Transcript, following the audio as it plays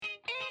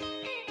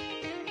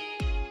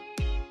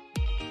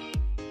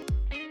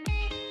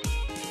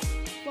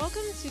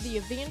Welcome to the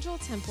Evangel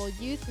Temple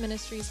Youth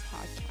Ministries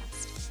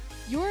podcast.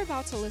 You're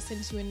about to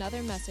listen to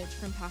another message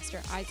from Pastor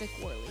Isaac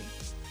Worley.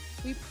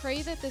 We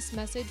pray that this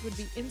message would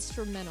be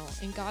instrumental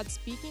in God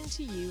speaking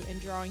to you and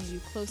drawing you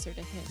closer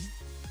to Him.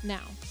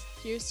 Now,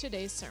 here's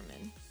today's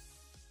sermon.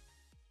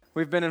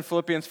 We've been in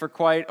Philippians for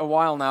quite a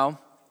while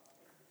now,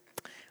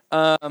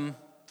 but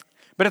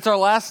it's our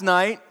last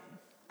night,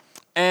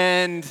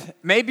 and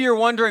maybe you're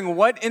wondering,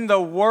 what in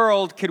the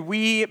world could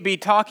we be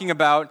talking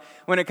about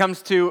when it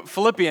comes to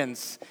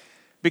Philippians?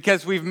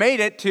 Because we've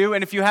made it to,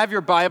 and if you have your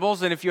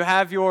Bibles, and if you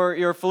have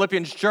your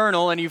Philippians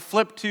journal, and you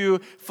flip to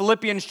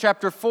Philippians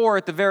chapter 4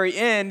 at the very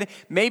end,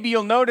 maybe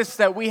you'll notice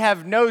that we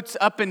have notes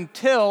up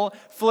until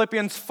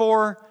Philippians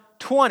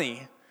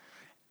 4:20.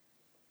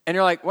 And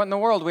you're like, what in the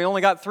world? We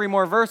only got 3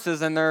 more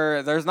verses, and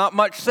there's not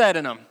much said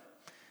in them.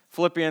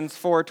 Philippians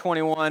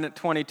 4:21,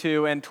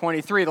 22, and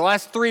 23. The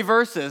last 3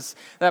 verses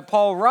that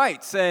Paul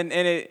writes. And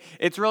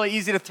it's really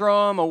easy to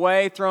throw them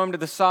away, throw them to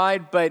the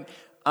side. But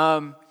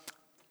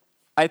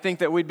I think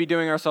that we'd be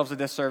doing ourselves a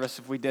disservice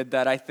if we did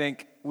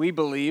that. We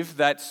believe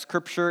that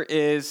Scripture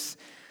is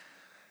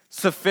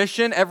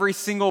sufficient. Every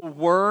single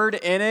word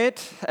in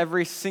it,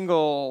 every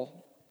single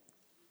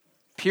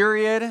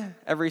period,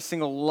 every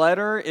single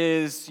letter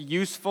is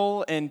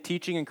useful in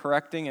teaching and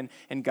correcting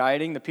and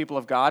guiding the people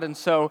of God. And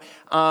so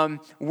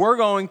we're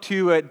going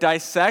to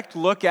dissect,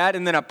 look at,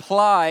 and then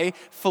apply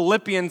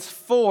Philippians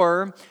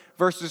 4,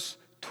 verses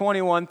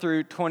 21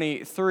 through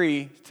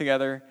 23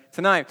 together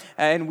tonight.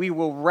 And we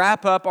will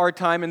wrap up our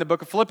time in the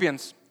book of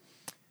Philippians,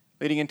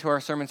 leading into our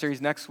sermon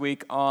series next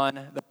week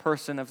on the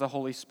person of the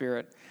Holy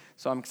Spirit.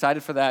 So I'm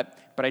excited for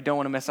that, but I don't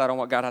want to miss out on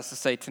what God has to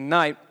say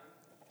tonight,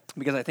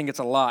 because I think it's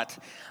a lot.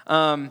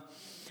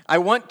 I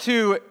want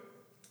to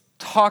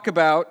talk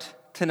about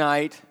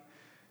tonight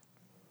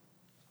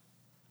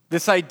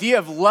this idea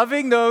of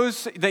loving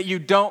those that you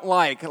don't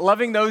like,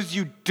 loving those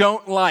you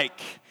don't like.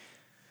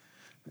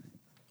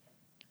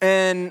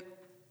 And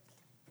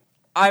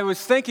I was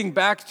thinking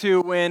back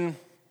to when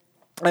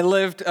I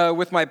lived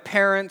with my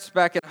parents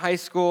back in high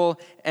school,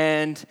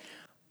 and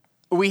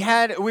we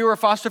were a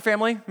foster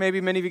family.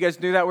 Maybe many of you guys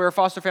knew that. We were a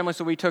foster family,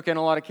 so we took in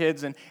a lot of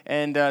kids,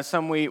 and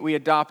some we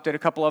adopted, a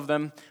couple of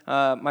them,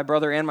 my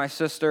brother and my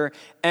sister.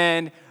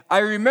 And I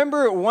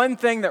remember one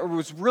thing that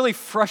was really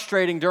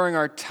frustrating during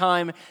our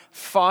time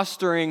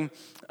fostering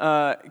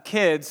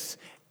kids,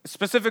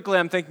 specifically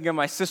I'm thinking of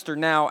my sister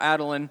now,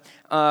 Adeline,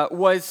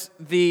 was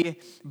the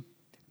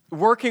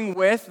working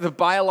with the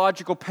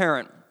biological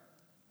parent.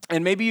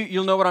 And maybe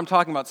you'll know what I'm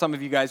talking about, some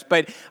of you guys.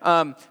 But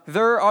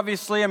they're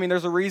obviously,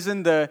 there's a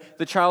reason the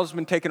child's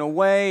been taken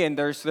away, and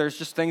there's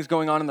just things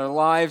going on in their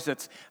lives.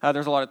 There's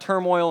a lot of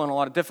turmoil and a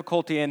lot of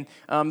difficulty, and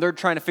they're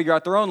trying to figure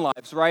out their own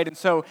lives, right? And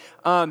so,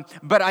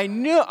 but I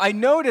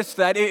noticed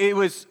that it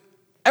was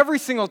every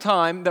single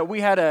time that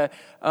we had a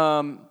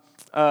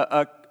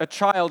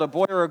child, a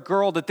boy or a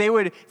girl, that they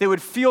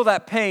would feel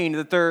that pain,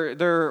 that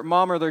their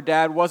mom or their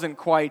dad wasn't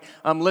quite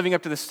living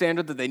up to the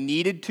standard that they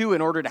needed to in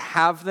order to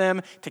have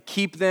them, to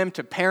keep them,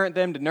 to parent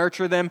them, to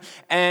nurture them.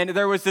 And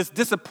there was this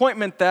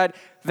disappointment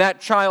that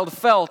child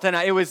felt, and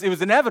it was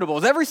inevitable.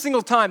 It was every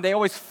single time they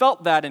always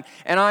felt that,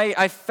 and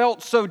I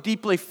felt so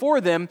deeply for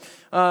them.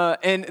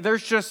 And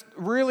there's just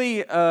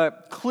really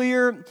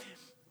clear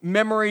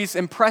memories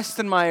impressed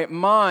in my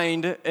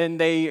mind, and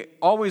they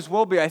always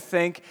will be, I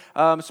think,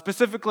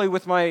 specifically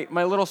with my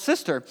little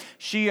sister.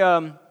 She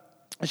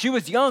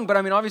was young, but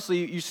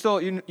obviously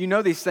you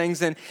know these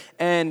things,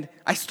 and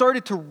I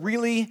started to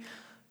really,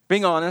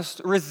 being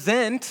honest,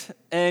 resent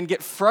and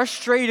get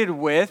frustrated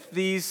with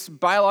these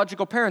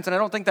biological parents, and I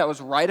don't think that was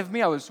right of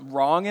me. I was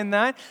wrong in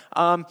that,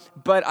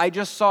 but I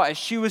just saw as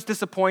she was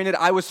disappointed,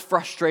 I was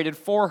frustrated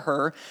for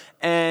her,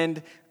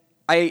 and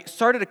I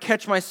started to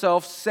catch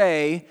myself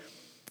say,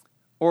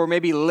 or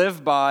maybe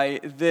live by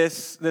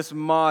this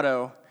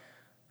motto: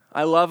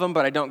 I love them,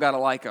 but I don't gotta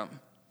like them.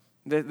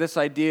 This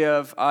idea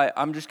of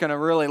I'm just gonna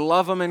really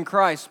love them in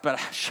Christ, but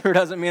sure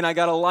doesn't mean I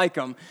gotta like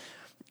them.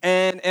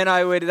 And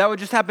that would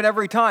just happen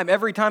every time.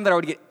 Every time that I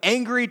would get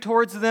angry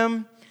towards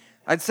them,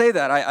 I'd say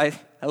that I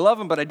love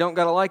them, but I don't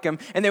gotta like them.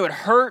 And they would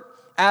hurt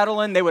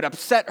Adeline, they would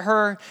upset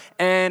her,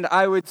 and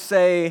I would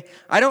say,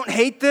 I don't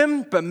hate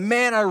them, but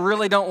man, I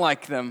really don't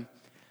like them.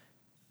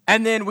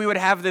 And then we would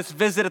have this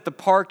visit at the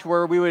park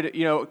where we would,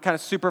 kind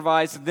of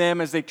supervise them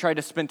as they tried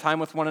to spend time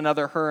with one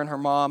another, her and her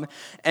mom.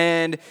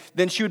 And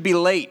then she would be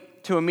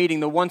late to a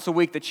meeting, the once a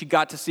week that she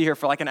got to see her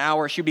for like an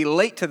hour. She'd be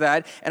late to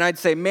that, and I'd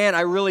say, man,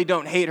 I really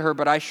don't hate her,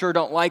 but I sure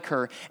don't like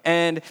her.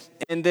 And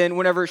then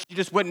whenever she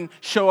just wouldn't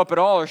show up at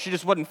all, or she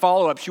just wouldn't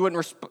follow up, she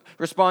wouldn't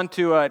respond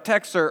to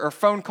texts or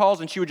phone calls,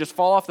 and she would just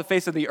fall off the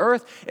face of the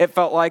earth, it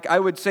felt like. I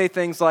would say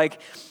things like,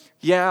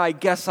 yeah, I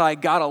guess I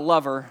gotta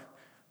love her,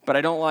 but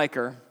I don't like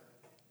her.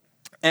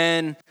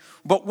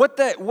 But what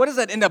does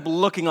that end up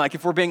looking like,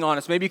 if we're being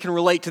honest? Maybe you can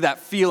relate to that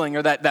feeling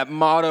or that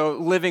motto,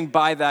 living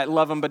by that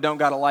love them but don't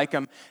gotta like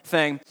them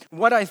thing.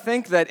 What I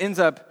think that ends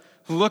up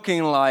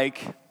looking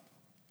like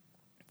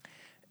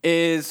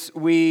is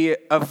we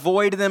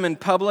avoid them in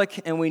public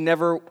and we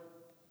never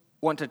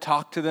want to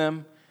talk to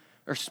them.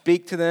 or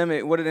speak to them,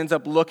 what it ends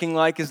up looking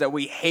like is that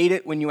we hate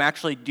it when you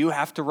actually do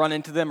have to run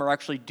into them or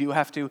actually do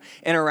have to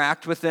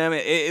interact with them.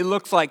 It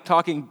looks like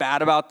talking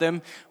bad about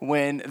them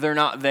when they're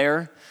not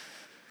there.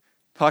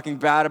 Talking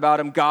bad about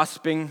them,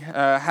 gossiping,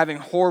 having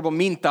horrible,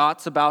 mean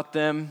thoughts about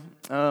them,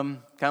 kind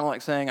of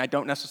like saying, I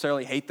don't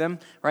necessarily hate them,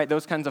 right?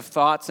 Those kinds of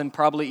thoughts, and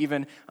probably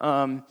even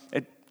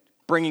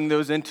bringing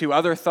those into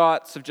other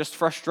thoughts of just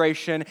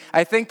frustration.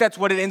 I think that's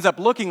what it ends up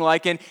looking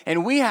like,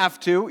 and we have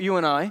to, you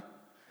and I,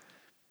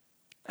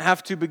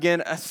 have to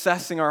begin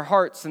assessing our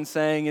hearts and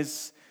saying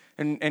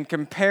and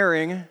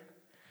comparing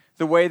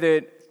the way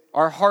that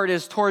our heart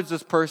is towards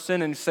this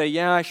person and say,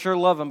 yeah, I sure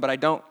love them, but I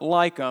don't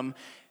like them.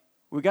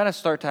 We got to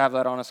start to have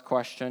that honest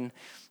question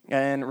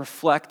and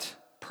reflect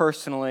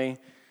personally,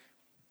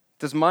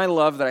 does my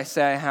love that I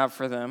say I have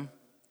for them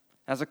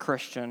as a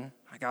Christian,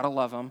 I got to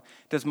love them,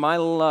 does my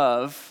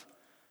love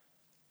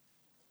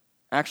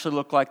actually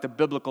look like the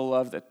biblical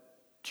love that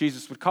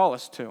Jesus would call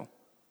us to?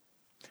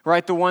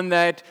 Right, the one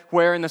that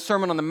where in the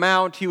Sermon on the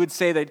Mount, he would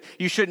say that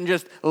you shouldn't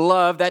just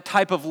love that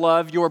type of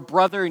love, your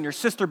brother and your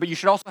sister, but you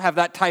should also have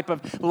that type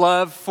of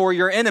love for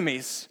your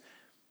enemies.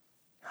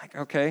 Like,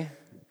 okay,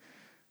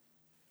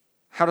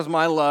 how does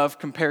my love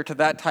compare to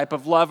that type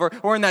of love?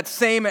 Or in that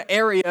same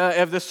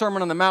area of the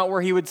Sermon on the Mount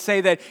where he would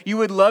say that you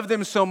would love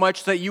them so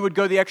much that you would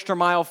go the extra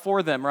mile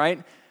for them,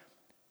 right?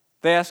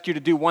 They ask you to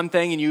do one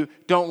thing and you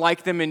don't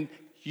like them and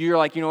you're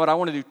like, you know what, I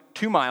want to do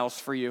 2 miles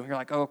for you. You're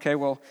like, oh, okay,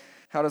 well,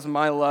 how does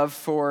my love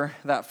for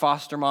that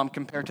foster mom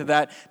compare to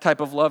that type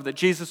of love that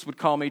Jesus would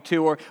call me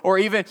to? Or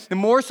even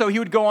more so, he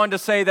would go on to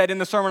say that in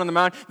the Sermon on the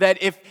Mount,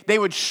 that if they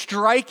would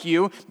strike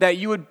you, that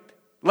you would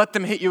let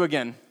them hit you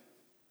again.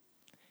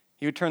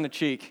 You would turn the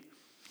cheek.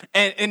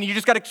 And you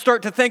just got to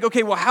start to think,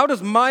 okay, well, how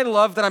does my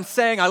love that I'm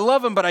saying I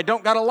love him, but I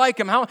don't got to like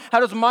him, how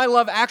does my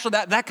love actually,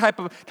 that type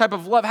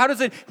of love, how does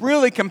it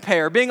really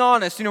compare? Being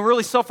honest,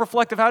 really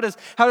self-reflective, how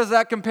does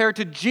that compare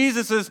to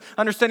Jesus'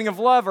 understanding of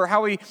love, or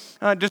how he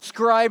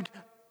described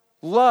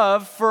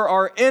love for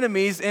our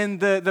enemies in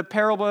the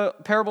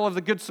parable of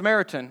the Good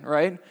Samaritan,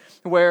 right?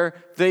 Where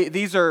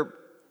these are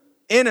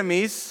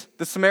enemies,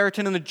 the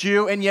Samaritan and the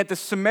Jew, and yet the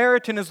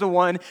Samaritan is the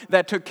one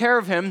that took care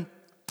of him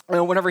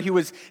whenever he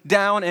was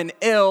down and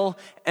ill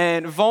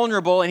and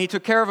vulnerable, and he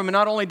took care of him. And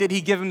not only did he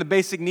give him the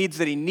basic needs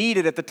that he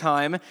needed at the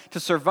time to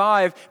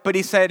survive, but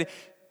he said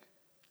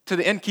to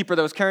the innkeeper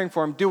that was caring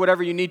for him, do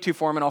whatever you need to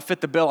for him and I'll fit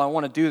the bill. I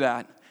want to do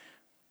that.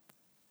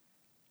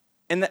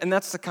 And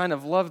that's the kind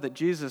of love that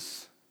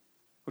Jesus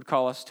would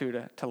call us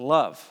to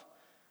love.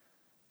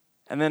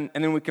 And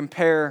then we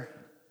compare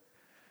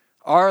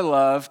our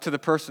love to the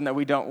person that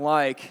we don't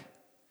like,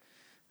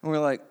 and we're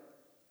like,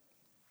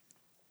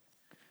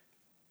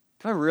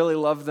 do I really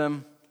love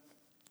them?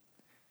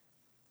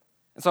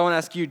 And so I want to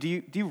ask you,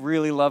 do you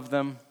really love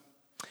them?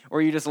 Or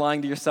are you just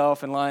lying to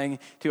yourself and lying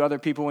to other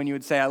people when you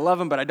would say, I love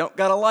them, but I don't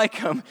gotta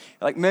like them?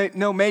 Like,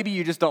 no, maybe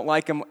you just don't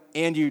like them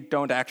and you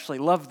don't actually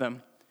love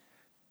them.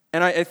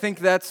 And I think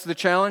that's the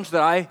challenge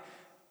that I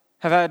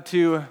have had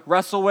to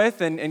wrestle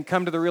with and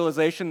come to the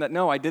realization that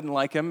no, I didn't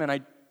like them and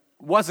I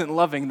wasn't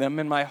loving them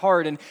in my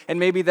heart. And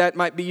maybe that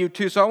might be you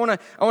too. So I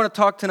want to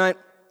talk tonight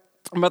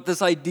about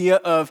this idea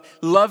of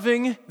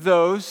loving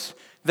those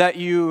that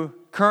you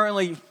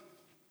currently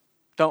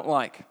don't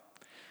like.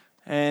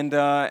 And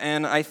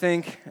I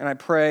think, and I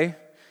pray,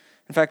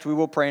 in fact, we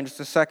will pray in just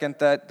a second,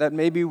 that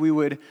maybe we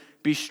would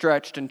be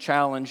stretched and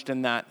challenged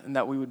in that, and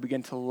that we would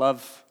begin to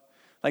love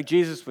like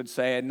Jesus would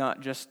say, and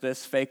not just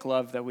this fake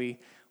love that we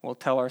will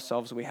tell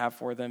ourselves we have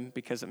for them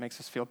because it makes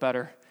us feel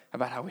better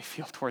about how we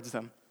feel towards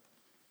them.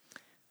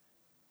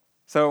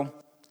 So,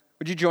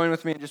 would you join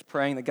with me in just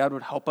praying that God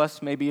would help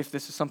us, maybe if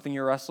this is something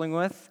you're wrestling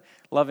with,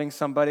 loving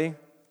somebody,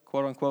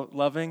 quote unquote,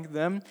 loving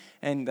them,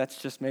 and that's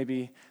just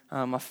maybe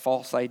a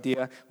false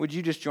idea. Would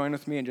you just join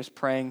with me in just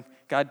praying,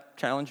 God,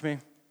 challenge me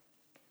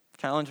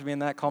in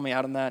that, call me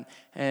out on that,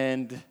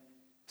 and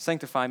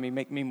sanctify me,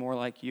 make me more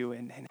like you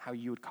and how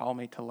you would call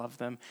me to love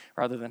them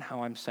rather than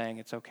how I'm saying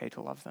it's okay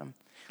to love them.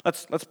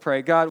 Let's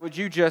pray. God, would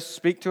you just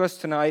speak to us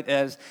tonight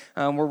as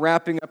we're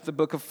wrapping up the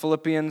book of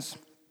Philippians?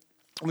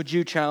 Would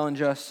you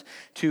challenge us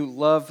to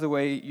love the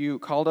way you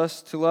called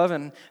us to love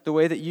and the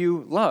way that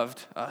you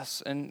loved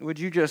us? And would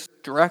you just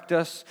direct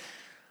us,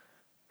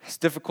 as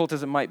difficult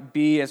as it might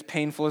be, as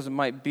painful as it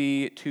might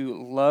be,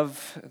 to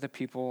love the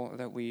people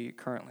that we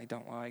currently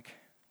don't like?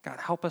 God,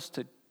 help us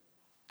to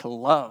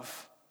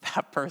love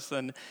that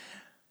person,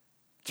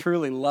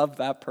 truly love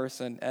that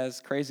person, as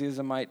crazy as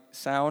it might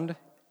sound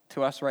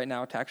to us right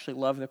now, to actually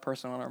love the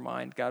person on our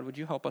mind. God, would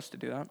you help us to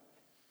do that?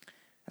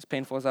 As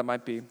painful as that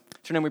might be. In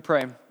your name we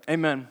pray.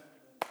 Amen.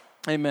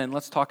 Amen.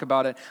 Let's talk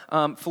about it.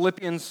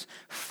 Philippians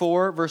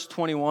 4, verse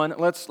 21.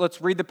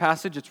 Let's read the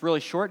passage. It's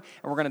really short,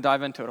 and we're going to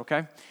dive into it,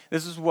 okay?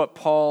 This is what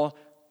Paul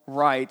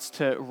writes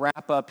to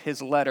wrap up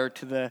his letter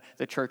to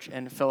the church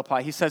in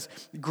Philippi. He says,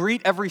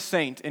 greet every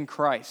saint in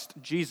Christ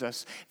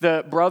Jesus.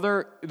 The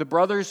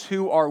brothers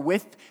who are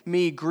with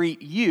me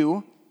greet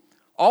you.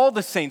 All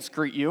the saints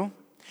greet you,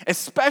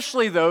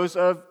 especially those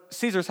of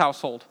Caesar's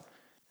household.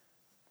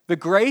 The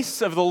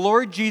grace of the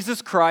Lord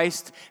Jesus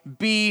Christ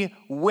be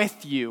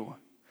with you.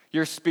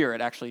 Your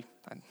spirit, actually.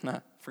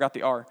 I forgot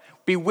the R.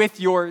 Be with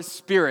your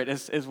spirit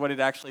is what it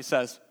actually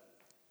says.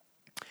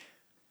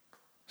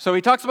 So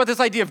he talks about this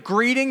idea of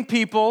greeting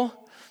people.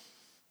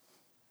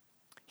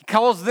 He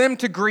calls them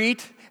to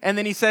greet, and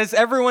then he says,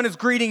 everyone is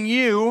greeting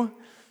you.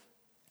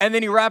 And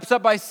then he wraps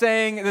up by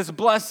saying this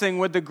blessing,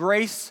 would the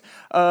grace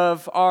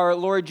of our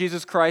Lord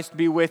Jesus Christ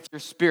be with your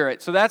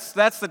spirit. So that's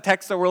the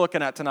text that we're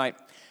looking at tonight.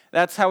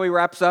 That's how he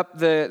wraps up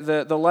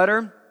the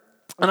letter.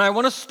 And I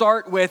want to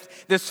start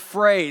with this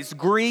phrase,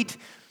 greet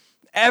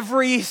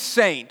every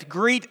saint.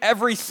 Greet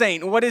every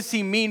saint. What does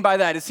he mean by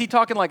that? Is he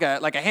talking like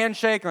a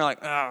handshake, or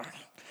like, oh,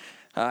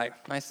 hi,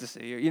 nice to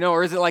see you?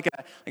 Or is it like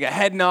a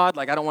head nod,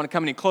 like I don't want to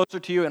come any closer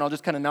to you, and I'll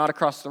just kind of nod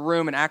across the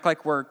room and act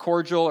like we're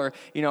cordial, or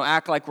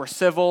act like we're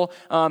civil?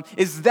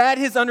 Is that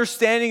his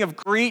understanding of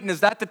greet, and is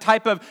that the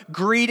type of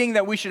greeting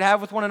that we should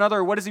have with one another,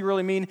 or what does he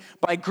really mean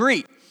by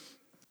greet?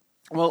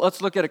 Well,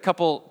 let's look at a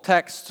couple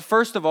texts.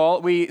 First of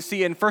all, we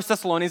see in 1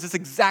 Thessalonians this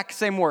exact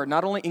same word,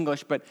 not only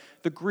English, but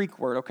the Greek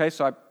word, okay?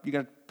 So you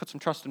got to put some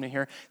trust in me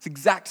here. It's the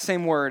exact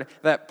same word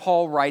that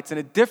Paul writes in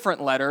a different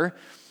letter,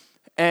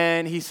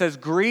 and he says,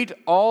 greet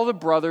all the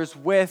brothers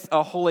with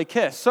a holy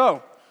kiss.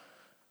 So,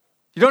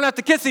 you don't have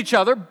to kiss each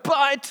other,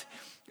 but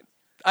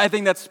I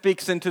think that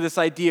speaks into this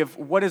idea of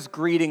what does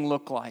greeting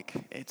look like?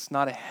 It's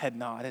not a head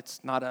nod. It's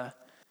not a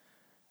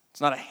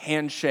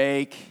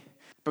handshake,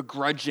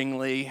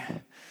 begrudgingly.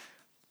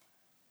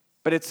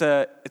 But it's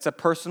a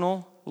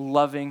personal,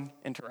 loving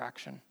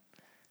interaction.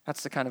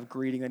 That's the kind of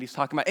greeting that he's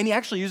talking about. And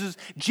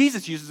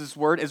Jesus uses this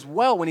word as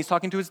well when he's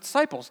talking to his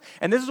disciples.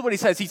 And this is what he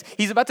says.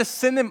 He's about to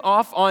send them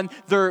off on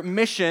their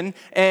mission.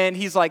 And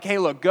he's like, hey,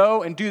 look,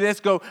 go and do this.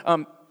 Go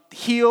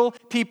heal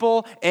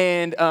people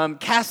and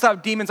cast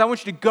out demons. I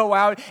want you to go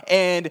out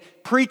and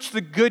preach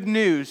the good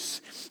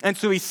news. And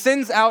so he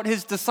sends out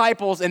his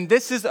disciples, and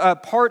this is a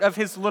part of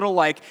his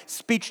little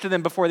speech to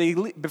them before they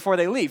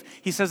leave.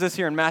 He says this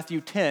here in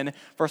Matthew 10,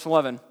 verse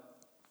 11.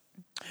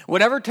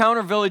 Whatever town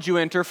or village you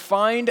enter,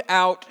 find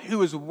out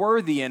who is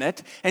worthy in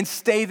it and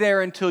stay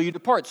there until you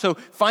depart. So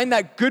find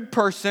that good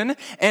person,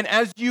 and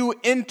as you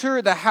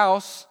enter the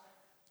house,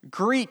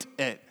 greet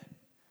it.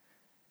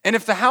 And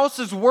if the house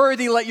is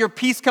worthy, let your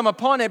peace come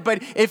upon it.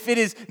 But if it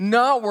is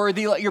not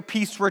worthy, let your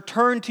peace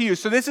return to you.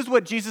 So this is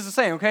what Jesus is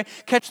saying, okay?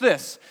 Catch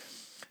this.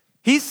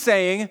 He's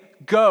saying,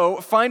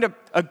 go find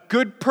a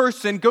good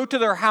person, go to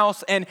their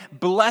house and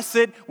bless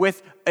it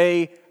with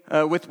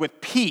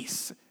with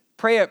peace.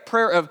 Pray a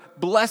prayer of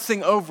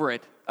blessing over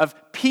it, of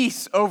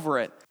peace over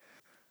it.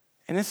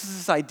 And this is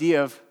this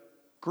idea of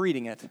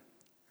greeting it.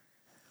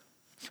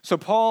 So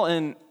Paul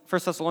in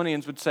 1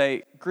 Thessalonians would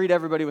say, greet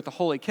everybody with a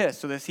holy kiss.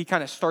 So he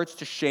kind of starts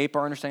to shape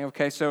our understanding.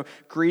 Okay, so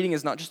greeting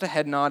is not just a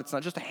head nod, it's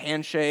not just a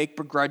handshake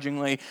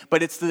begrudgingly,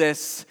 but it's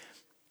this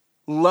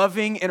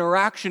loving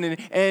interaction.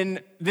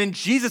 And then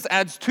Jesus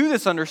adds to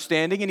this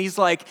understanding, and he's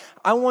like,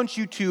 I want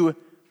you to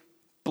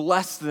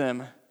bless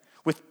them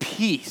with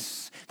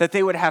peace, that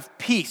they would have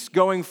peace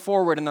going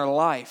forward in their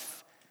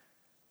life.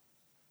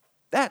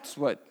 That's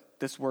what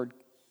this word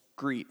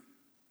greet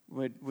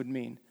would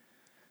mean.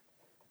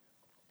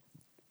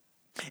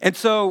 And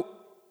so,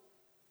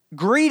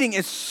 greeting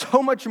is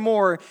so much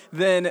more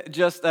than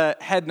just a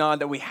head nod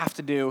that we have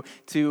to do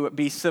to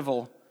be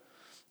civil.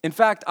 In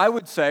fact, I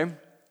would say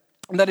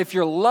that if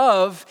your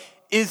love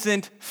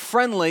isn't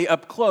friendly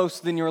up close,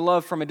 then your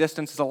love from a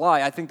distance is a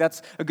lie. I think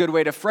that's a good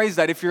way to phrase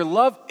that. If your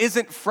love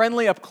isn't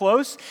friendly up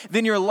close,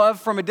 then your love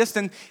from a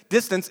distance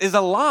is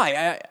a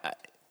lie.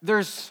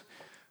 There's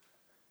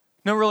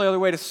no really other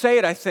way to say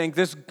it, I think.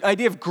 This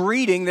idea of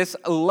greeting, this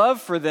love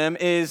for them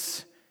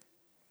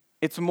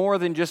it's more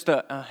than just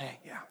hey,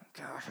 yeah,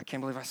 gosh, I can't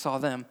believe I saw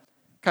them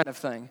kind of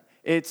thing.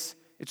 It's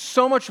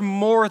so much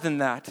more than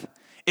that.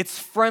 It's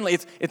friendly.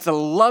 It's a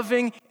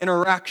loving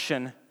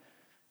interaction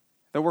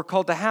that we're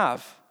called to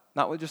have,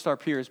 not with just our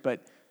peers,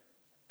 but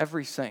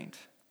every saint,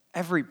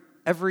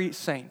 every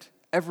saint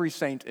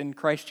in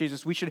Christ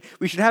Jesus. We should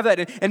have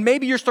that. And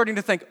maybe you're starting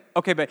to think,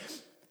 okay, but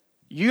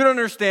you don't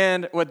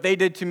understand what they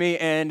did to me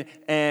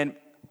and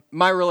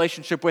my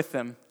relationship with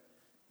them.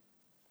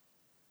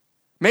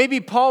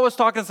 Maybe Paul was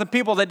talking to some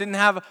people that didn't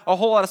have a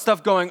whole lot of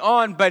stuff going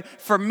on, but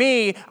for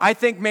me, I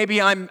think maybe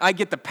I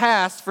get the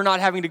pass for not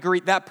having to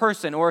greet that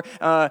person or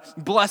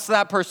bless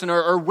that person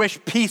or wish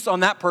peace on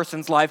that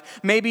person's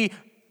life. Maybe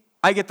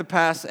I get the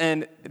pass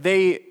and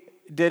they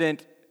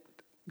didn't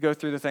go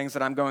through the things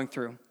that I'm going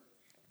through.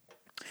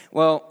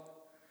 Well,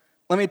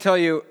 let me tell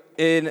you,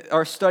 in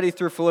our study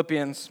through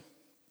Philippians,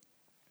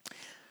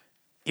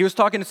 he was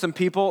talking to some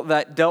people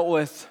that dealt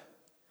with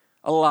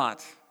a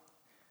lot.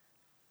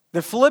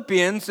 The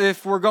Philippians,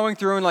 if we're going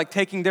through and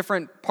taking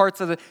different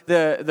parts of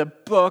the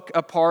book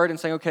apart and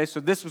saying, okay, so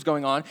this was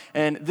going on,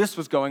 and this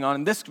was going on,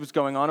 and this was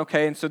going on,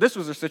 okay, and so this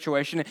was their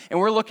situation, and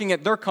we're looking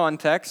at their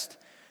context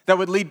that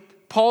would lead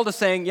Paul to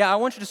saying, yeah, I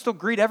want you to still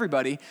greet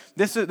everybody.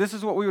 This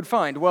is what we would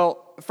find.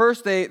 Well,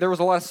 first, there was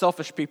a lot of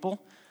selfish people.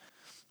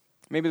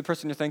 Maybe the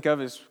person you think of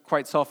is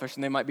quite selfish,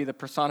 and they might be the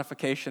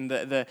personification,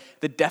 the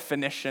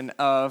definition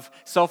of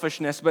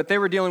selfishness. But they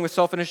were dealing with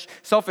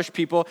selfish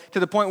people to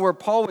the point where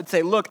Paul would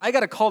say, look, I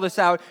got to call this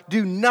out.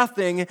 Do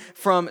nothing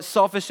from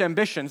selfish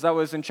ambitions. That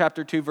was in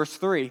chapter 2, verse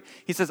 3.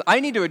 He says, I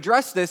need to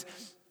address this.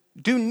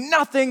 Do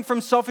nothing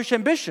from selfish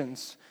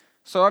ambitions.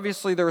 So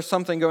obviously there was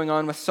something going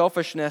on with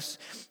selfishness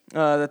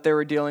that they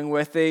were dealing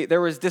with.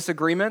 There was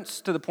disagreements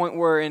to the point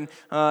where in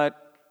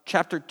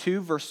chapter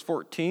 2, verse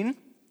 14,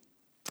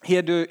 he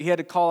had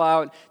to call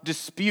out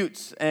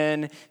disputes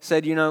and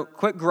said,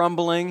 quit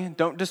grumbling,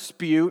 don't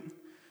dispute,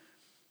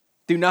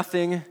 do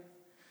nothing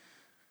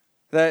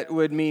that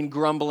would mean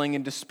grumbling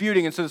and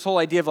disputing. And so this whole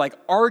idea of like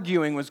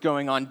arguing was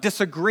going on,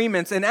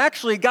 disagreements, and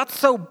actually it got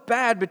so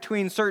bad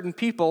between certain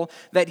people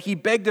that he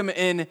begged them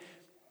in,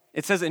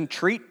 it says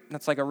entreat,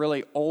 that's like a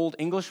really old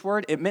English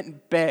word, it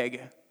meant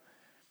beg.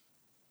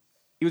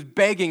 He was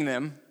begging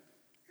them,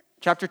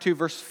 chapter 2,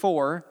 verse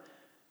 4,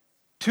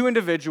 two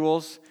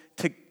individuals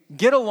to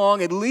get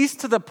along at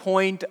least to the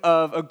point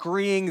of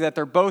agreeing that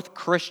they're both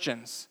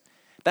Christians.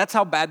 That's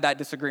how bad that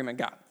disagreement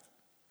got.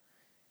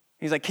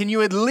 He's like, can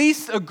you at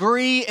least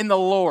agree in the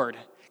Lord?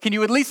 Can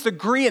you at least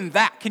agree in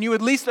that? Can you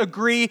at least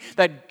agree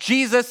that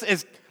Jesus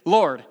is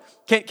Lord?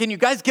 Can you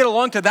guys get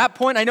along to that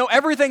point? I know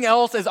everything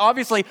else is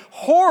obviously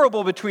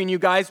horrible between you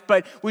guys,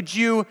 but would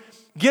you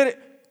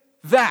get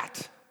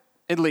that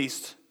at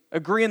least?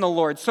 Agree in the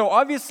Lord. So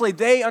obviously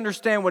they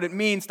understand what it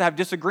means to have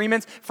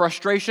disagreements,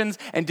 frustrations,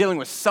 and dealing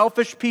with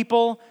selfish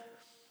people.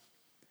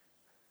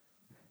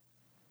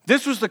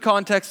 This was the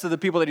context of the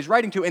people that he's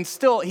writing to, and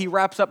still he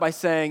wraps up by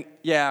saying,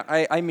 yeah,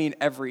 I mean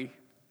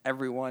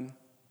everyone.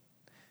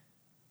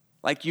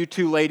 Like you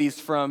two ladies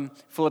from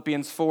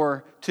Philippians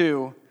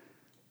 4:2,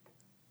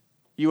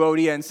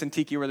 Euodia and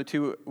Syntyche were the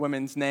two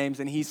women's names,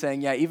 and he's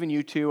saying, yeah, even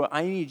you two,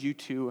 I need you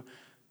to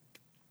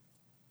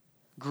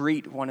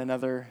greet one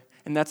another.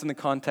 And that's in the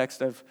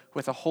context of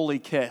with a holy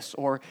kiss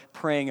or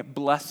praying a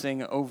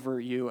blessing over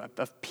you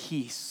of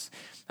peace.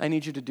 I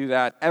need you to do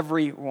that.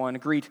 Everyone,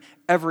 greet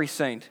every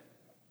saint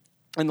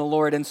in the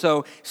Lord. And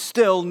so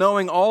still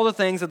knowing all the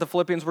things that the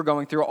Philippians were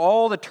going through,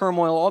 all the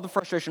turmoil, all the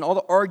frustration, all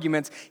the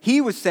arguments, he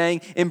was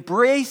saying,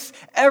 embrace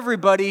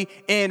everybody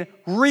in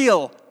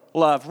real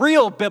love,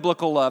 real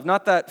biblical love,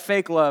 not that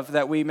fake love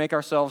that we make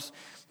ourselves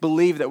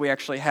believe that we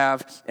actually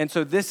have. And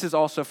so this is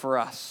also for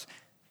us.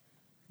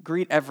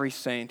 Greet every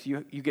saint.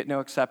 You get no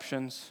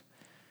exceptions,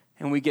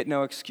 and we get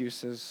no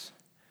excuses.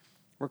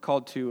 We're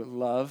called to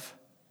love,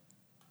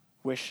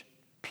 wish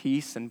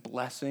peace and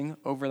blessing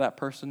over that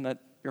person that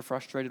you're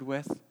frustrated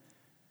with,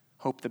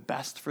 hope the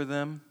best for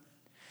them,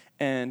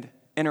 and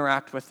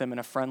interact with them in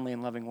a friendly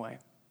and loving way.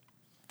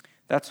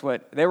 That's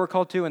what they were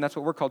called to, and that's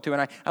what we're called to.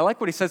 And I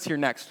like what he says here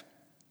next.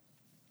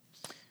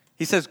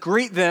 He says,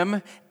 greet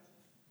them.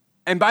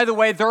 And by the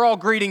way, they're all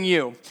greeting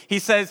you. He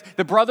says,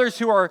 the brothers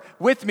who are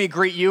with me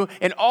greet you,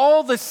 and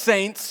all the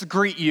saints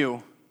greet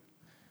you,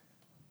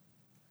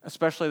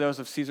 especially those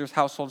of Caesar's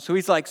household. So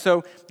he's like,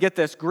 so get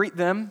this, greet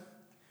them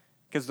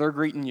because they're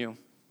greeting you.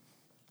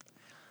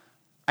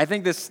 I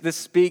think this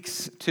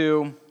speaks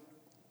to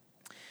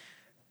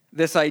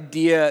this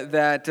idea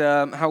that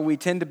how we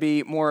tend to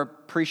be more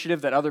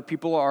appreciative that other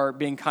people are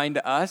being kind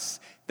to us,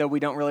 that we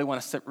don't really want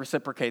to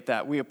reciprocate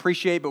that. We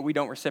appreciate, but we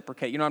don't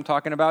reciprocate. You know what I'm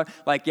talking about?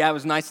 Like, yeah, it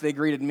was nice they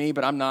greeted me,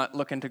 but I'm not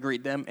looking to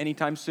greet them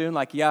anytime soon.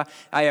 Like, yeah,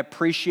 I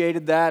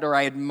appreciated that, or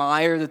I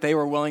admire that they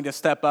were willing to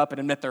step up and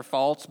admit their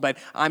faults, but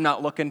I'm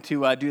not looking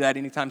to do that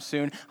anytime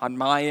soon on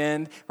my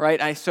end,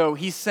 right? So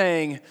he's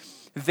saying,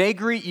 they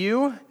greet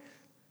you,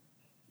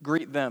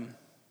 greet them.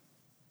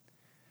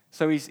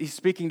 So he's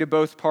speaking to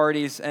both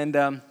parties,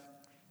 and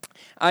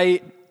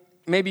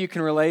maybe you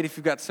can relate if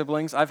you've got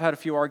siblings. I've had a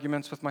few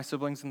arguments with my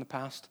siblings in the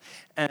past,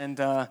 and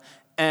a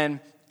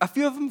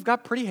few of them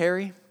got pretty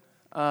hairy.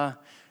 A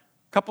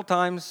couple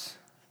times,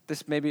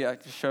 this maybe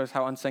just shows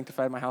how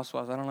unsanctified my house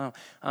was. I don't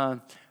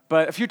know,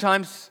 but a few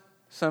times,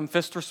 some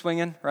fists were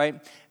swinging,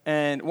 right?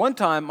 And one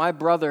time, my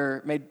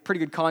brother made pretty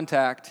good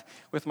contact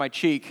with my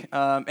cheek,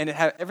 and it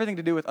had everything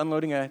to do with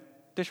unloading a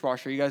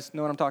dishwasher. You guys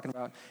know what I'm talking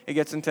about. It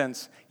gets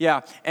intense. Yeah.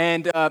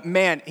 And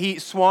man, he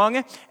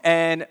swung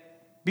and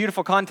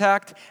beautiful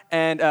contact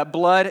and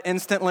blood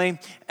instantly.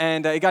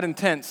 And it got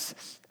intense.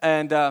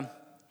 And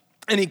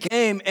he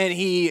came and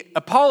he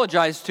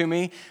apologized to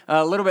me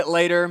a little bit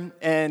later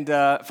and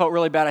felt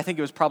really bad. I think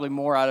it was probably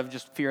more out of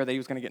just fear that he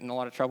was going to get in a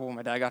lot of trouble when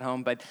my dad got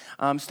home. But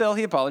still,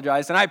 he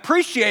apologized. And I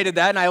appreciated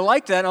that and I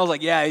liked that. And I was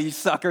like, yeah, you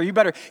sucker. You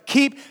better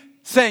keep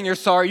saying you're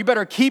sorry. You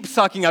better keep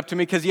sucking up to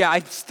me because, yeah,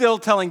 I'm still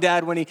telling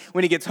Dad when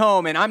he gets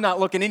home, and I'm not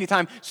looking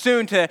anytime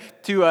soon to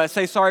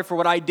say sorry for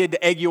what I did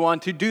to egg you on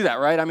to do that,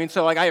 right? I mean,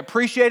 so like I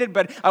appreciate it,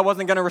 but I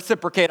wasn't going to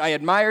reciprocate. I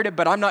admired it,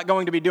 but I'm not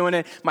going to be doing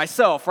it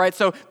myself, right?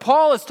 So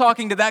Paul is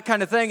talking to that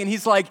kind of thing, and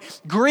he's like,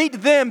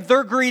 greet them,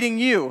 they're greeting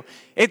you.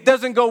 It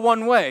doesn't go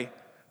one way.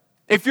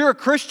 If you're a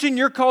Christian,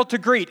 you're called to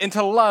greet and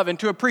to love and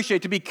to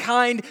appreciate, to be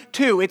kind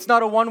to. It's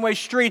not a one-way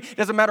street. It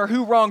doesn't matter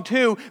who wronged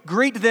who.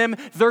 Greet them,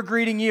 they're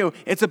greeting you.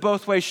 It's a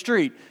both-way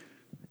street.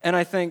 And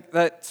I think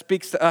that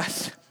speaks to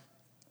us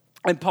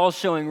And Paul's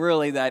showing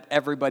really that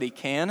everybody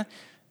can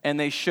and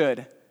they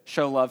should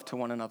show love to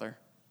one another.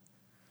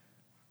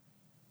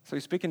 So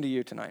he's speaking to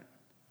you tonight.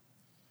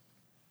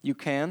 You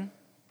can,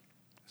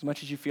 as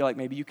much as you feel like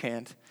maybe you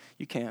can't,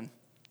 you can.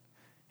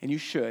 And you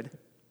should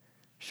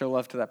show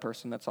love to that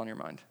person that's on your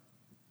mind.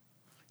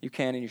 You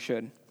can and you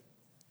should.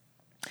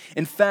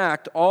 In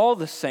fact, all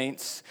the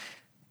saints,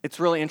 it's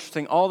really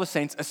interesting, all the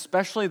saints,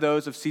 especially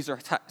those of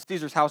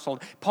Caesar's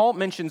household, Paul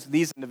mentions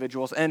these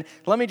individuals. And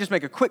let me just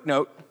make a quick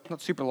note,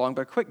 not super long,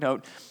 but a quick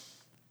note.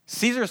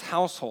 Caesar's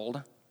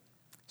household,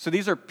 so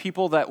these are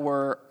people that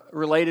were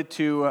related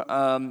to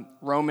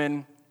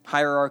Roman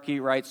hierarchy,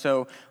 right?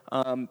 So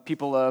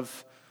people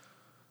of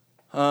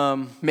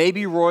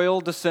maybe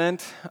royal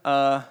descent,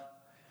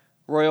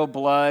 royal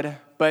blood,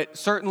 but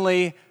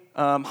certainly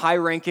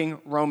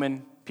high-ranking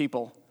Roman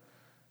people.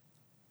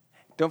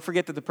 Don't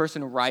forget that the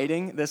person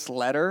writing this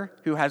letter,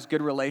 who has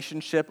good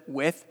relationship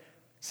with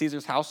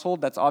Caesar's household,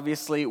 that's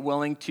obviously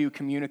willing to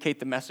communicate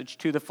the message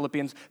to the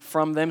Philippians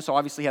from them, so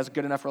obviously has a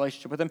good enough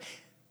relationship with them,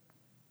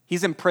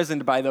 he's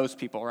imprisoned by those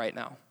people right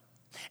now.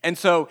 And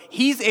so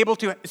he's able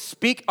to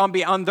speak on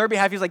their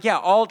behalf. He's like, yeah,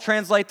 I'll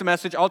translate the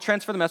message, I'll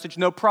transfer the message,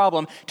 no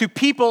problem, to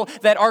people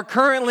that are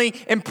currently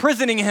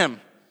imprisoning him.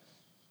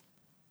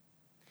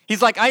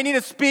 He's like, I need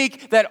to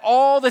speak that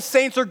all the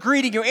saints are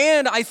greeting you.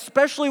 And I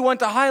especially want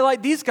to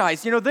highlight these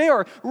guys. You know, they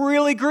are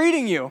really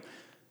greeting you.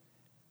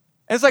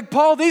 And it's like,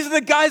 Paul, these are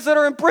the guys that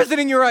are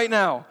imprisoning you right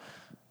now.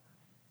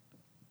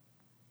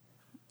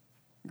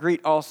 Greet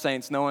all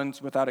saints. No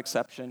one's without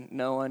exception.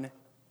 No one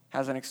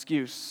has an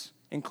excuse,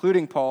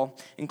 including Paul,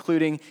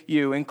 including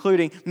you,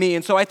 including me.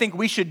 And so I think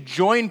we should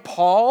join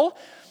Paul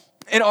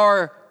in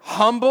our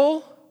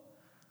humble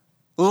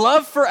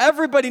love for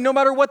everybody, no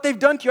matter what they've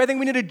done to you. I think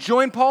we need to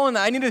join Paul in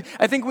that.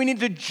 I think we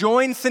need to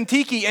join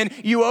Syntyche and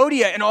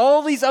Euodia and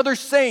all these other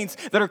saints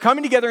that are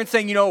coming together and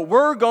saying, you know,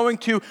 we're going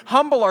to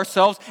humble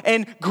ourselves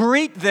and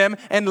greet them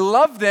and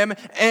love them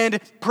and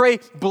pray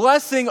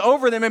blessing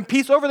over them and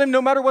peace over them,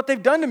 no matter what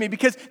they've done to me,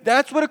 because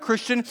that's what a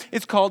Christian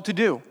is called to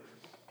do.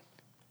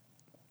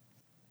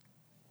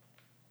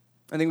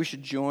 I think we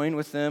should join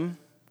with them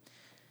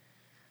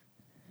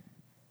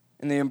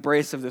in the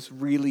embrace of this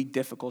really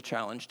difficult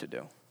challenge to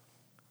do.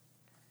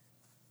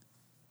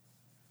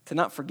 To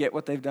not forget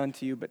what they've done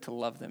to you, but to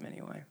love them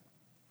anyway.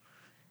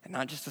 And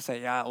not just to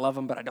say, yeah, I love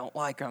them, but I don't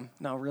like them.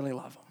 No, really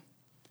love them.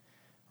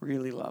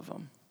 Really love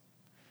them.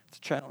 It's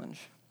a challenge.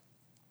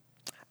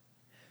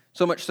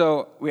 So much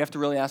so, we have to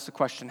really ask the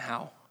question,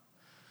 how?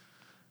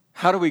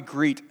 How do we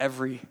greet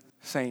every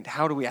saint?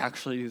 How do we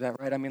actually do that,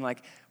 right? I mean,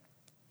 like,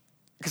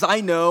 because I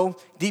know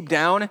deep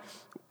down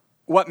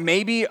what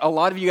maybe a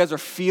lot of you guys are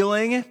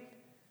feeling,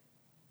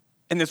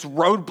 and this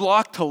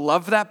roadblock to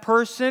love that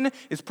person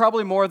is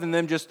probably more than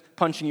them just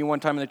punching you one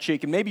time in the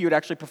cheek. And maybe you would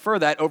actually prefer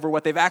that over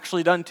what they've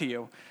actually done to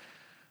you.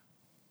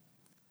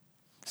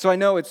 So I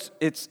know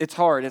it's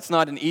hard. It's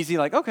not an easy,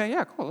 like, okay,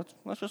 yeah, cool,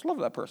 let's just love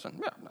that person.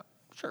 Yeah, no,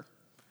 sure.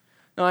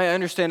 No, I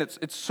understand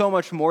it's so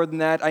much more than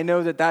that. I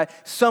know that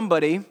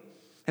somebody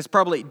has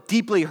probably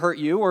deeply hurt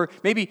you, or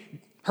maybe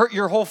hurt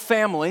your whole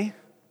family,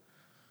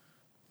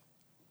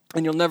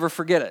 and you'll never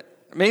forget it.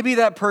 Maybe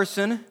that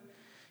person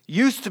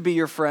used to be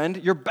your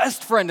friend, your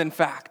best friend, in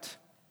fact.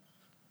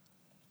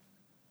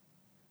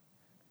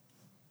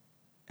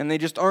 And they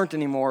just aren't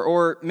anymore.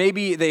 Or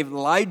maybe they've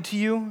lied to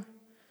you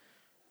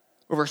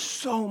over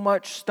so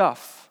much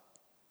stuff,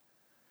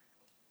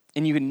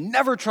 and you can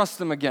never trust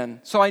them again.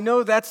 So I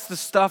know that's the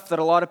stuff that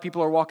a lot of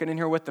people are walking in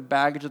here with, the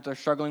baggage that they're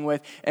struggling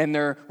with, and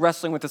they're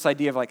wrestling with this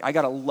idea of like, I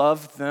got to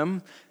love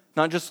them,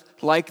 not just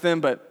like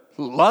them, but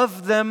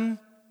love them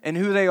and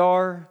who they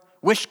are.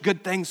 Wish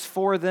good things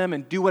for them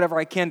and do whatever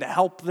I can to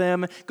help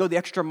them, go the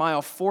extra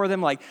mile for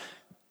them. Like,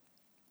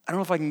 I don't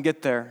know if I can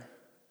get there.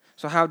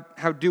 So how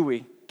do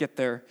we get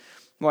there?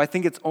 Well, I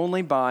think it's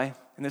only by,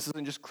 and this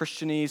isn't just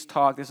Christianese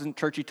talk, this isn't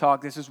churchy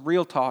talk, this is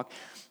real talk.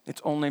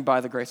 It's only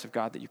by the grace of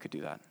God that you could do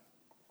that.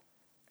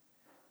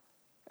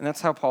 And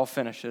that's how Paul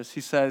finishes.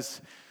 He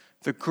says,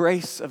 the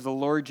grace of the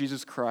Lord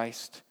Jesus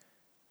Christ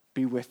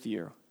be with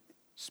you,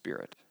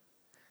 Spirit.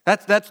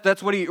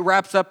 That's what he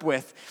wraps up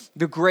with.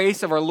 The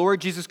grace of our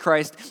Lord Jesus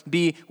Christ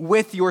be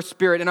with your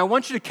spirit. And I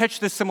want you to catch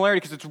this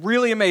similarity because it's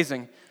really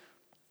amazing.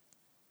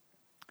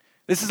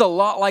 This is a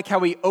lot like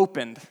how he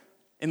opened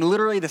in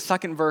literally the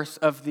second verse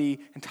of the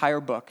entire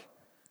book.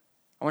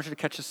 I want you to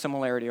catch this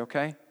similarity,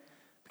 okay?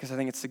 Because I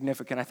think it's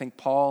significant. I think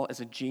Paul is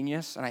a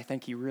genius, and I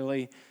think he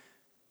really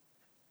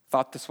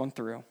thought this one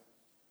through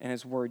in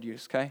his word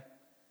use, okay?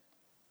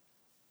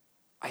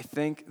 I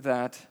think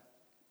that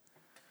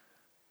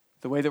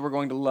the way that we're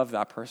going to love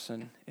that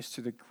person is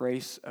through the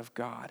grace of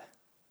God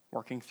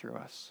working through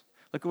us.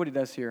 Look at what he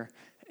does here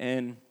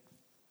in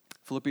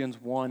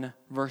Philippians 1,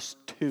 verse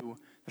 2,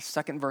 the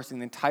second verse in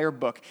the entire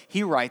book.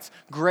 He writes,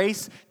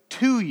 grace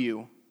to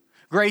you,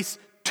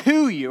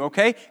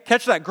 okay?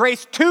 Catch that,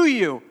 grace to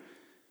you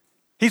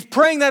He's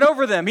praying that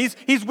over them.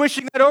 He's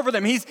wishing that over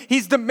them.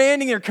 He's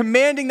demanding or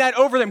commanding that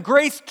over them.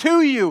 Grace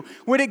to you.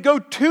 Would it go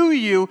to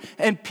you,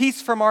 and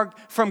peace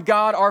from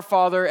God our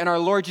Father and our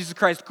Lord Jesus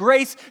Christ.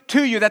 Grace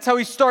to you. That's how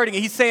he's starting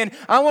it. He's saying,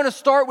 I want to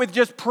start with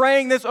just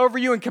praying this over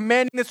you and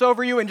commanding this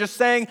over you and just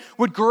saying,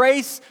 would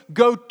grace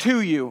go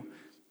to you?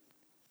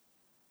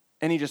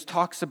 And he just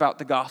talks about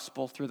the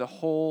gospel through the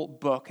whole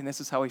book, and this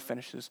is how he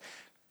finishes.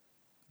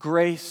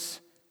 Grace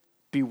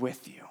be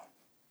with you.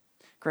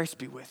 Grace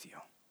be with you.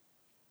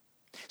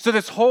 So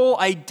this whole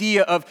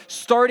idea of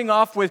starting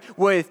off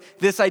with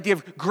this idea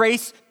of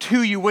grace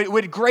to you,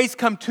 would grace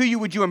come to you?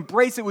 Would you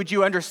embrace it? Would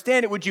you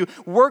understand it? Would you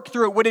work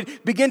through it? Would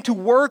it begin to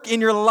work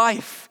in your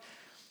life?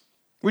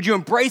 Would you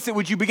embrace it?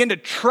 Would you begin to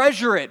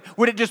treasure it?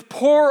 Would it just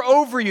pour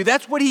over you?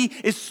 That's what he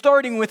is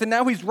starting with, and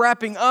now he's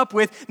wrapping up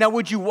with, now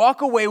would you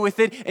walk away with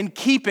it and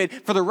keep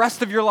it for the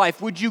rest of your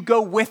life? Would you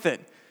go with it?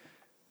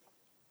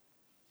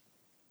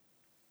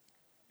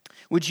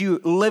 Would you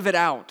live it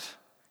out?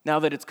 Now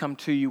that it's come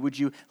to you, would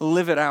you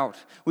live it out?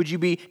 Would you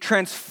be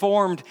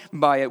transformed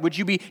by it? Would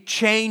you be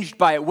changed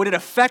by it? Would it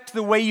affect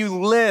the way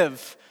you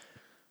live?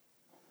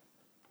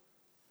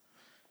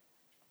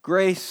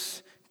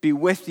 Grace be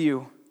with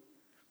you.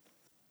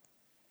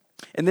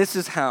 And this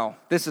is how.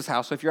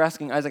 So if you're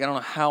asking, Isaac, I don't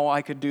know how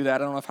I could do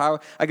that. I don't know how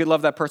I could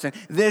love that person.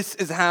 This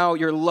is how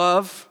your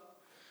love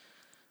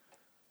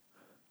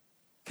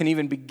can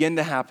even begin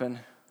to happen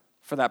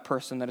for that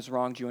person that has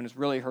wronged you and has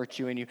really hurt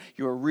you, and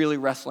you are really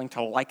wrestling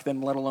to like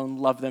them, let alone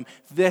love them.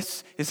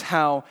 This is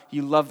how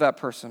you love that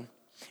person.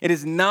 It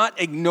is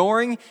not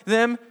ignoring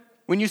them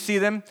when you see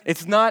them.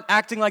 It's not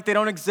acting like they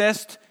don't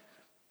exist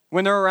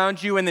when they're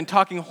around you and then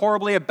talking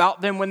horribly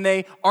about them when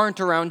they aren't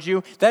around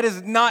you. That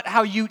is not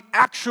how you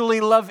actually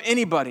love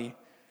anybody.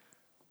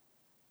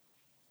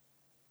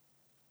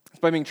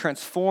 By being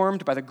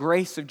transformed by the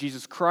grace of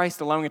Jesus Christ,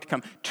 allowing it to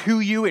come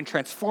to you and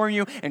transform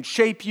you and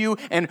shape you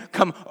and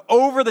come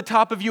over the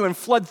top of you and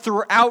flood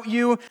throughout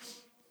you.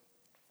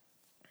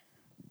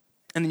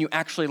 And then you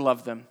actually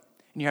love them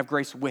and you have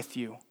grace with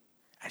you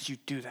as you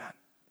do that.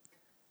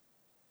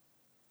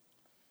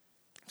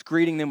 It's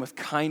greeting them with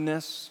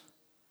kindness.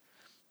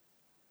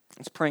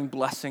 It's praying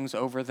blessings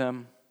over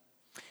them.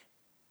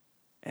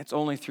 And it's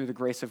only through the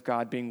grace of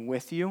God being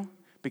with you,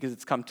 because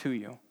it's come to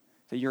you,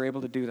 that you're able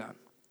to do that.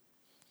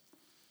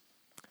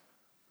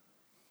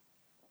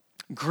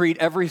 Greet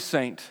every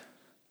saint.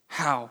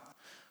 How?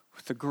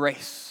 With the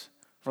grace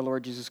of our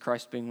Lord Jesus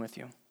Christ being with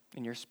you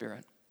in your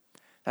spirit.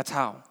 That's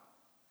how.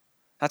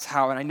 That's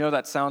how. And I know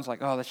that sounds like,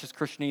 oh, that's just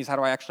Christianese. How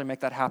do I actually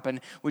make that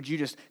happen? Would you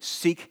just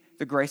seek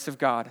the grace of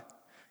God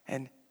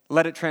and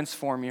let it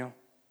transform you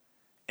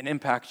and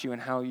impact you in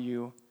how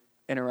you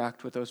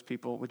interact with those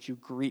people? Would you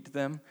greet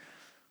them?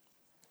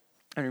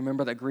 And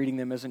remember that greeting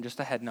them isn't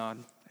just a head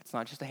nod. It's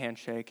not just a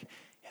handshake.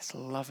 It's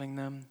loving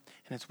them,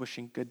 and it's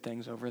wishing good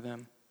things over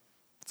them.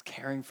 It's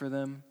caring for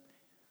them.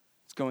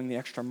 It's going the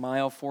extra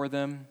mile for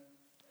them.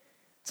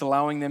 It's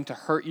allowing them to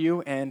hurt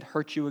you and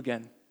hurt you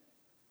again.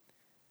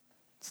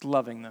 It's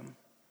loving them.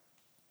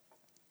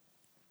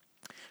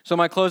 So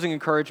my closing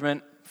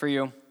encouragement for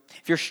you,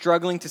 if you're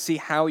struggling to see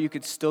how you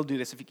could still do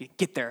this, if you could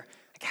get there,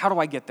 like, how do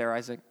I get there,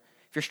 Isaac?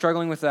 If you're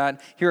struggling with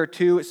that, here are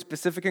two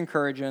specific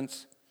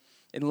encouragements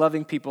in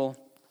loving people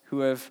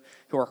who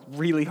are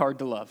really hard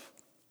to love.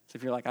 So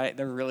if you're like,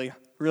 they're really,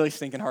 really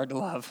stinking hard to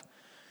love.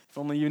 If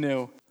only you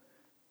knew.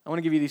 I want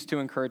to give you these two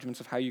encouragements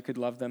of how you could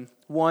love them.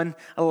 One,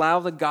 allow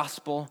the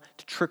gospel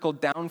to trickle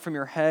down from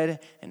your head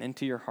and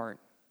into your heart.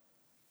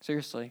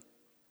 Seriously.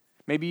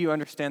 Maybe you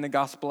understand the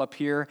gospel up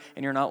here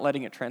and you're not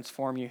letting it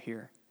transform you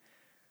here.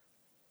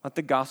 Let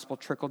the gospel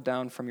trickle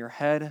down from your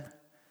head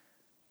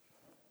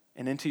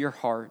and into your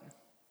heart,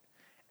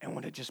 and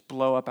would it just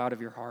blow up out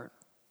of your heart?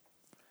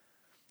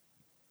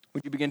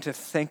 Would you begin to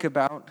think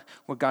about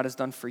what God has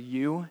done for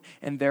you,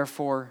 and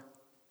therefore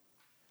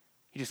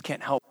you just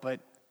can't help but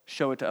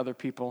show it to other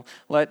people?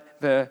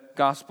 Let the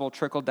gospel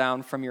trickle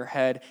down from your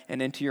head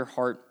and into your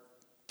heart.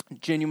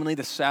 Genuinely,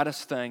 the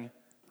saddest thing,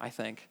 I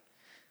think,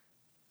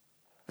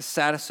 the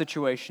saddest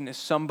situation is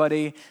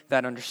somebody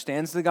that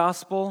understands the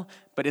gospel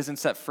but isn't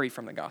set free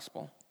from the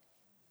gospel.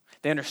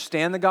 They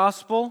understand the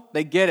gospel,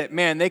 they get it.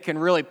 Man, they can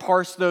really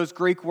parse those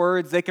Greek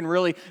words. They can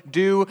really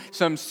do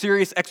some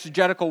serious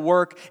exegetical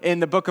work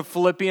in the book of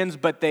Philippians,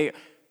 but they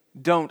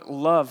don't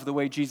love the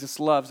way Jesus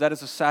loves. That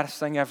is the saddest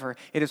thing ever.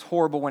 It is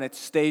horrible when it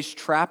stays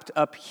trapped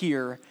up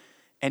here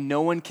and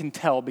no one can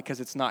tell because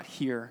it's not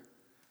here.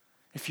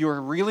 If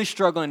you're really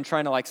struggling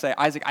trying to say,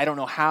 Isaac, I don't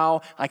know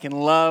how I can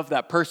love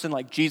that person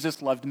like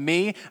Jesus loved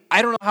me.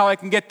 I don't know how I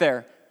can get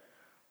there.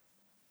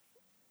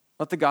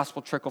 Let the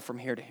gospel trickle from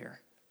here to here.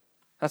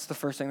 That's the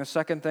first thing. The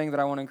second thing that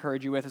I want to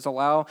encourage you with is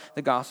allow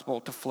the gospel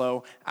to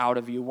flow out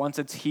of you. Once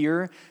it's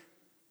here,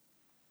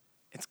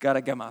 it's got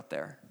to come out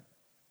there.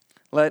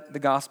 Let the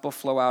gospel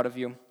flow out of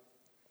you.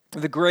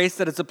 The grace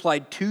that is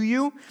applied to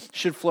you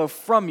should flow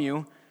from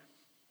you,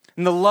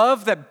 And the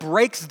love that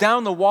breaks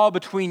down the wall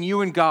between you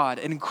and God,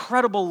 an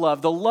incredible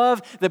love, the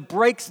love that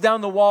breaks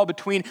down the wall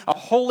between a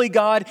holy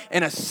God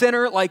and a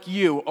sinner like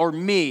you or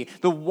me,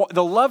 the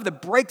love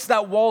that breaks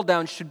that wall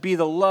down should be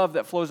the love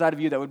that flows out of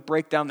you that would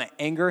break down the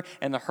anger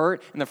and the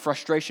hurt and the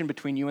frustration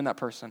between you and that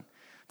person.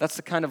 That's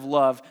the kind of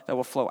love that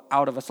will flow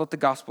out of us. Let the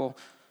gospel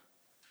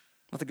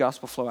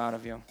flow out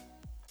of you.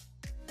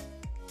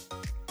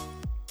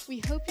 We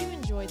hope you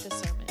enjoyed the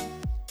sermon.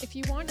 If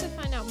you want to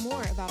find out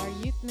more about our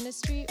youth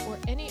ministry or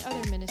any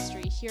other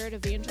ministry here at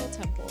Evangel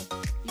Temple,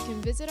 you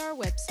can visit our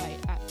website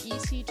at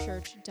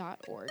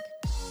etchurch.org.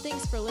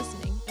 Thanks for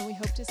listening, and we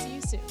hope to see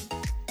you soon.